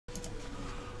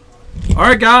All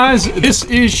right, guys, this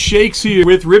is Shakes here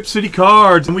with Rip City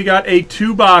Cards, and we got a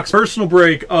 2-box personal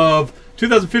break of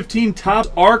 2015 Topps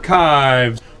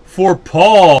Archives for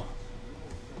Paul.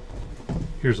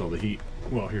 Here's all the heat.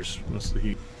 Well, here's most of the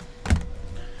heat.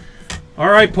 All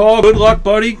right, Paul, good luck,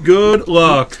 buddy. Good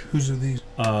luck. Whose are these?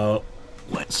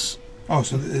 Let's. Oh,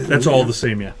 so that's all the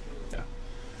same, yeah.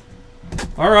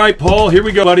 All right, Paul, here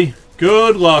we go, buddy.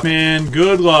 Good luck, man.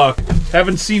 Good luck.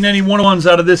 Haven't seen any one-on-ones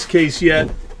out of this case yet.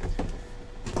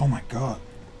 Oh my God.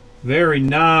 Very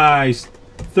nice.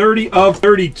 30 of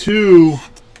 32.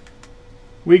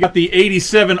 We got the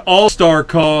 87 All-Star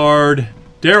card.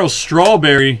 Darryl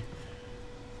Strawberry.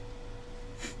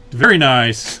 Very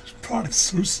nice. This product's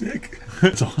so sick.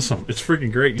 It's awesome. It's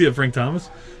freaking great. You see that, Frank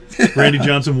Thomas? Randy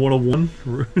Johnson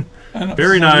 101.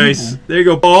 Very nice. There you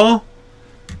go, Paul.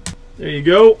 There you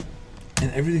go.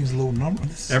 And everything's low number.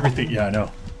 Everything. Yeah, I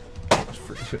know.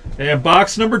 And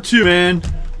box number 2, man.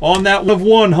 On that 1 of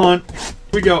 1 hunt. Here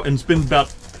we go. And it's been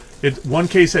about... one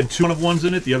case had 2 1 of 1s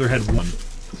in it. The other had 1.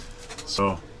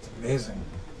 So... amazing.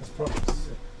 This product's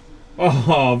sick.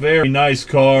 Oh, very nice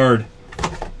card.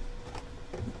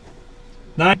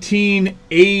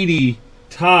 1980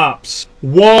 Topps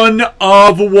 1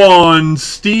 of 1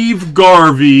 Steve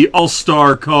Garvey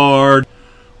All-Star card.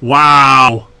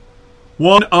 Wow.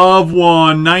 1 of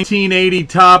 1 1980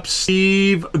 Topps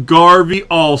Steve Garvey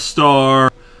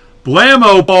All-Star.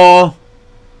 Blammo, Paul.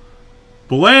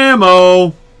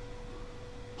 Blammo.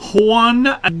 Juan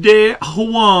de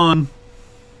Juan.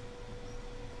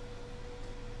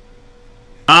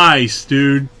 Nice,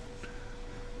 dude.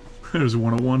 There's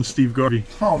 101 Steve Garvey.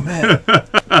 Oh, man.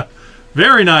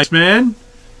 Very nice, man.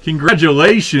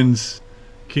 Congratulations.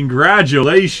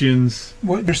 Congratulations.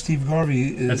 What year Steve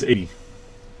Garvey is? That's 80.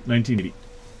 1980.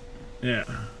 Yeah.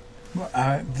 Well,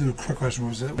 the quick question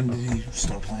was that when did he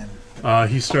start playing?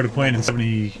 He started playing in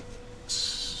 76.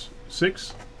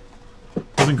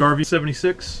 Wasn't Garvey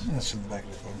 76? That's in the back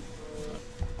of the phone.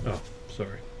 Oh,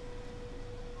 sorry.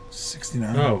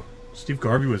 69. Oh, Steve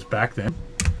Garvey was back then?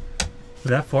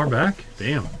 That far back?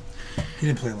 Damn. He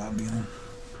didn't play a lot in the beginning.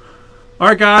 All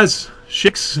right, guys.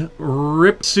 Shakes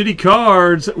Rip City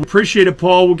Cards. Appreciate it,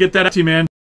 Paul. We'll get that out to you, man.